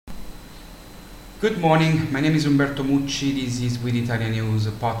Good morning, my name is Umberto Mucci. This is With Italian News, a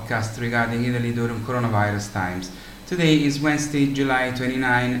podcast regarding Italy during coronavirus times. Today is Wednesday, July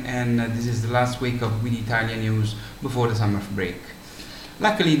 29, and this is the last week of With Italian News before the summer break.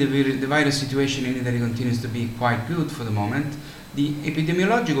 Luckily, the virus situation in Italy continues to be quite good for the moment. The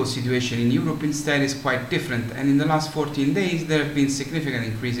epidemiological situation in Europe instead is quite different, and in the last 14 days there have been significant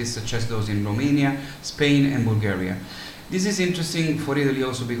increases such as those in Romania, Spain and Bulgaria. This is interesting for Italy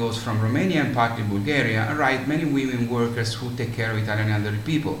also because from Romania and partly Bulgaria arrived many women workers who take care of Italian elderly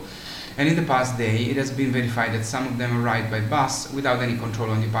people. And in the past day it has been verified that some of them arrived by bus without any control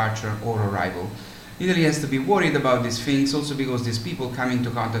on departure or arrival. Italy has to be worried about these things also because these people come into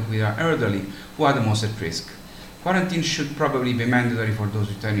contact with our elderly who are the most at risk. Quarantine should probably be mandatory for those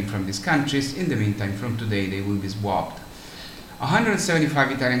returning from these countries. In the meantime, from today they will be swabbed.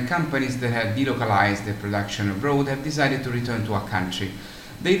 175 Italian companies that had delocalized their production abroad have decided to return to our country.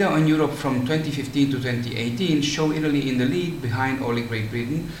 Data on Europe from 2015 to 2018 show Italy in the lead, behind only Great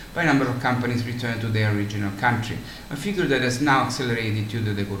Britain, by number of companies returned to their original country, a figure that has now accelerated due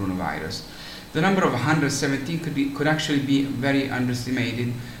to the coronavirus. The number of 117 could actually be very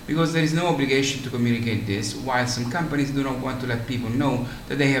underestimated because there is no obligation to communicate this, while some companies do not want to let people know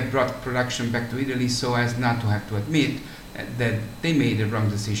that they have brought production back to Italy so as not to have to admit that they made the wrong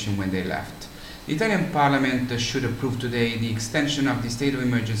decision when they left. The Italian Parliament should approve today the extension of the state of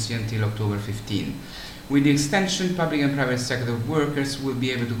emergency until October 15. With the extension, public and private sector workers will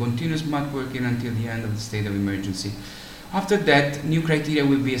be able to continue smart working until the end of the state of emergency. After that, new criteria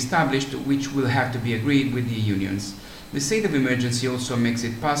will be established which will have to be agreed with the unions. The state of emergency also makes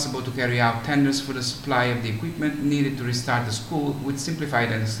it possible to carry out tenders for the supply of the equipment needed to restart the school with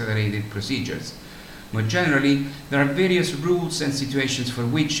simplified and accelerated procedures. More generally, there are various rules and situations for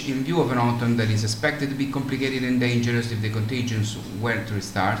which, in view of an autumn that is expected to be complicated and dangerous if the contagions were to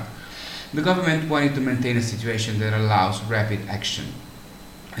restart, the government wanted to maintain a situation that allows rapid action.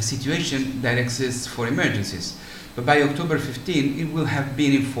 A situation that exists for emergencies, but by October 15 it will have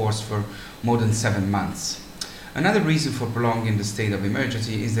been in force for more than 7 months. Another reason for prolonging the state of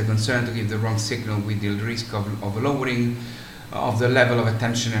emergency is the concern to give the wrong signal with the risk of lowering of the level of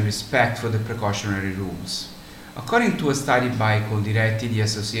attention and respect for the precautionary rules. According to a study by Coldiretti, the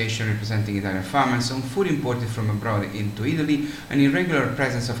association representing Italian farmers, on food imported from abroad into Italy, an irregular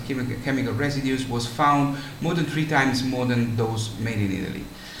presence of chemical residues was found more than 3 times more than those made in Italy.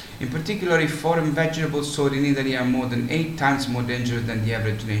 In particular, foreign vegetables sold in Italy are more than 8 times more dangerous than the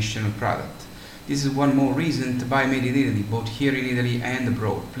average national product. This is one more reason to buy made in Italy, both here in Italy and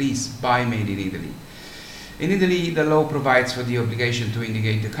abroad. Please buy made in Italy. In Italy, the law provides for the obligation to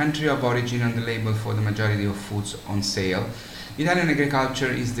indicate the country of origin on the label for the majority of foods on sale. Italian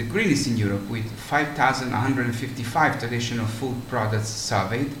agriculture is the greenest in Europe, with 5,155 traditional food products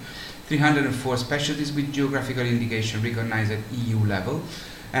surveyed, 304 specialties with geographical indication recognized at EU level,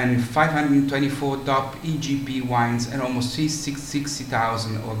 and 524 top EGP wines and almost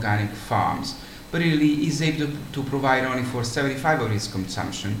 60,000 organic farms. But Italy is able to provide only for 75% of its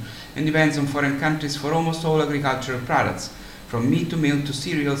consumption and depends on foreign countries for almost all agricultural products, from meat to milk to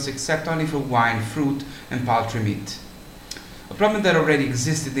cereals, except only for wine, fruit and poultry meat. A problem that already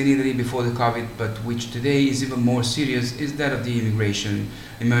existed in Italy before the COVID, but which today is even more serious, is that of the immigration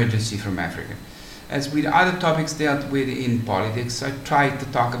emergency from Africa. As with other topics dealt with in politics, I tried to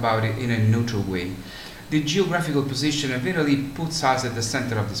talk about it in a neutral way. The geographical position of Italy puts us at the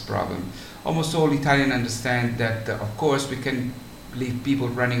center of this problem. Almost all Italians understand that, of course, we can leave people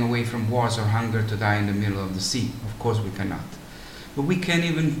running away from wars or hunger to die in the middle of the sea. Of course we cannot. But we can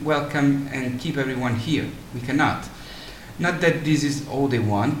even welcome and keep everyone here. We cannot. Not that this is all they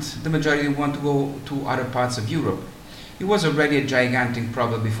want. The majority want to go to other parts of Europe. It was already a gigantic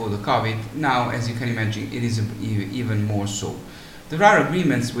problem before the COVID. Now, as you can imagine, it is even more so. There are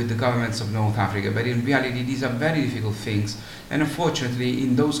agreements with the governments of North Africa, but in reality these are very difficult things, and unfortunately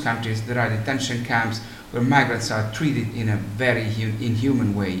in those countries there are detention camps where migrants are treated in a very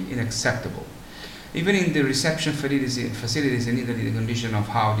inhuman way, unacceptable. Even in the reception facilities in Italy, the condition of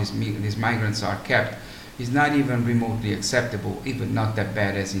how these migrants are kept is not even remotely acceptable, even not that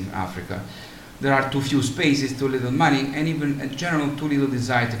bad as in Africa. There are too few spaces, too little money, and even in general too little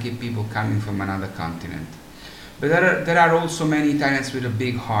desire to keep people coming from another continent. But there are also many Italians with a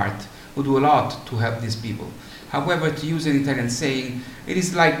big heart who do a lot to help these people. However, to use an Italian saying, it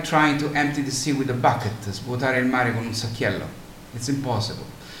is like trying to empty the sea with a bucket, svuotare il mare con un sacchiello. It's impossible.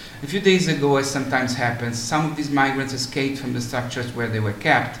 A few days ago, as sometimes happens, some of these migrants escaped from the structures where they were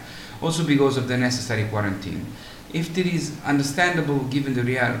kept, also because of the necessary quarantine. If it is understandable given the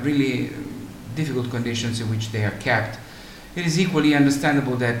really difficult conditions in which they are kept, It is equally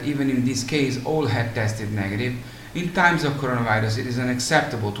understandable that even in this case all had tested negative. In times of coronavirus, it is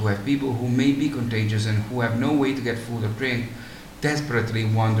unacceptable to have people who may be contagious and who have no way to get food or drink desperately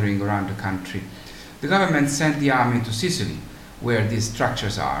wandering around the country. The government sent the army to Sicily, where these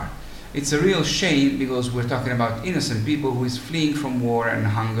structures are. It's a real shame because we're talking about innocent people who is fleeing from war and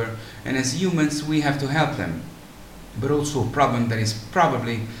hunger, and as humans we have to help them, but also a problem that is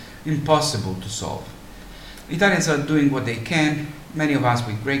probably impossible to solve. Italians are doing what they can, many of us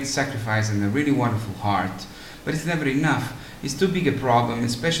with great sacrifice and a really wonderful heart, but it's never enough. It's too big a problem,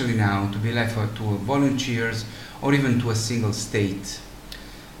 especially now, to be left to volunteers or even to a single state.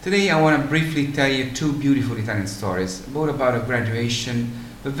 Today I want to briefly tell you two beautiful Italian stories, both about a graduation,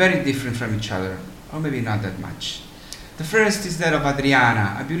 but very different from each other, or maybe not that much. The first is that of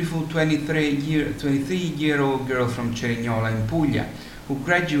Adriana, a beautiful 23-year-old girl from Cerignola in Puglia, who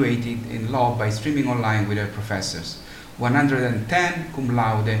graduated in law by streaming online with her professors. 110 cum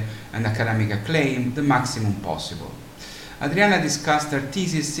laude and academic acclaim, the maximum possible. Adriana discussed her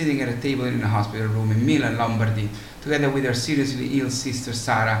thesis sitting at a table in a hospital room in Milan, Lombardy, together with her seriously ill sister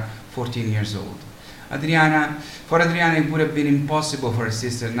Sara, 14 years old. For Adriana, it would have been impossible for her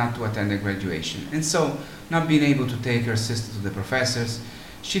sister not to attend the graduation, and so, not being able to take her sister to the professors,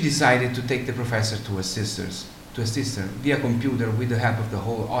 she decided to take the professor to her sister via computer with the help of the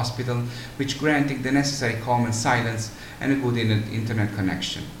whole hospital, which granted the necessary calm and silence and a good internet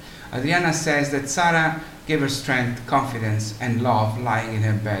connection. Adriana says that Sara gave her strength, confidence, and love lying in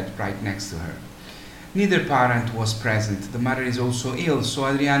her bed right next to her. Neither parent was present. The mother is also ill, so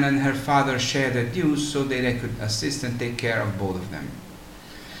Adriana and her father shared their dues so that they could assist and take care of both of them.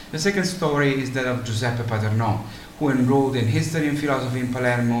 The second story is that of Giuseppe Paternò, who enrolled in History and Philosophy in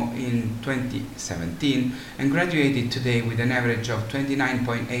Palermo in 2017 and graduated today with an average of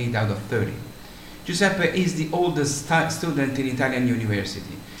 29.8 out of 30. Giuseppe is the oldest student in Italian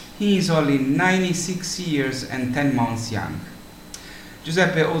university. He is only 96 years and 10 months young.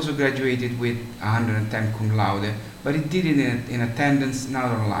 Giuseppe also graduated with 110 cum laude, but he did it in attendance, not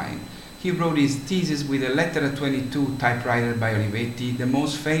online. He wrote his thesis with a Lettera 22 typewriter by Olivetti, the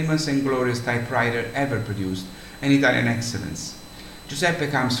most famous and glorious typewriter ever produced, an Italian excellence. Giuseppe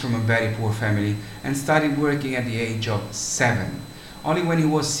comes from a very poor family and started working at the age of 7. Only when he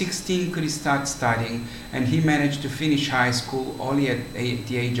was 16 could he start studying, and he managed to finish high school only at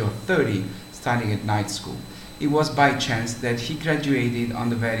the age of 30, studying at night school. It was by chance that he graduated on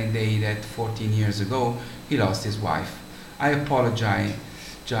the very day that 14 years ago he lost his wife. I apologize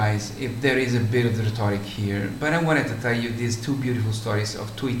if there is a bit of the rhetoric here, but I wanted to tell you these two beautiful stories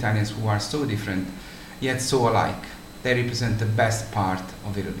of two Italians who are so different, yet so alike. They represent the best part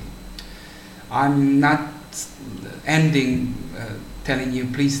of Italy. I'm not ending telling you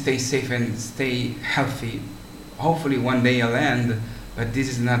please stay safe and stay healthy. Hopefully one day I'll end, but this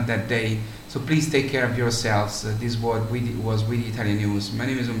is not that day. So please take care of yourselves. This was Weedy Italian News. My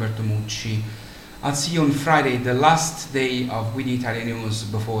name is Umberto Mucci. I'll see you on Friday, the last day of Weedy Italian News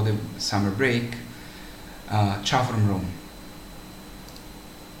before the summer break. Ciao from Rome.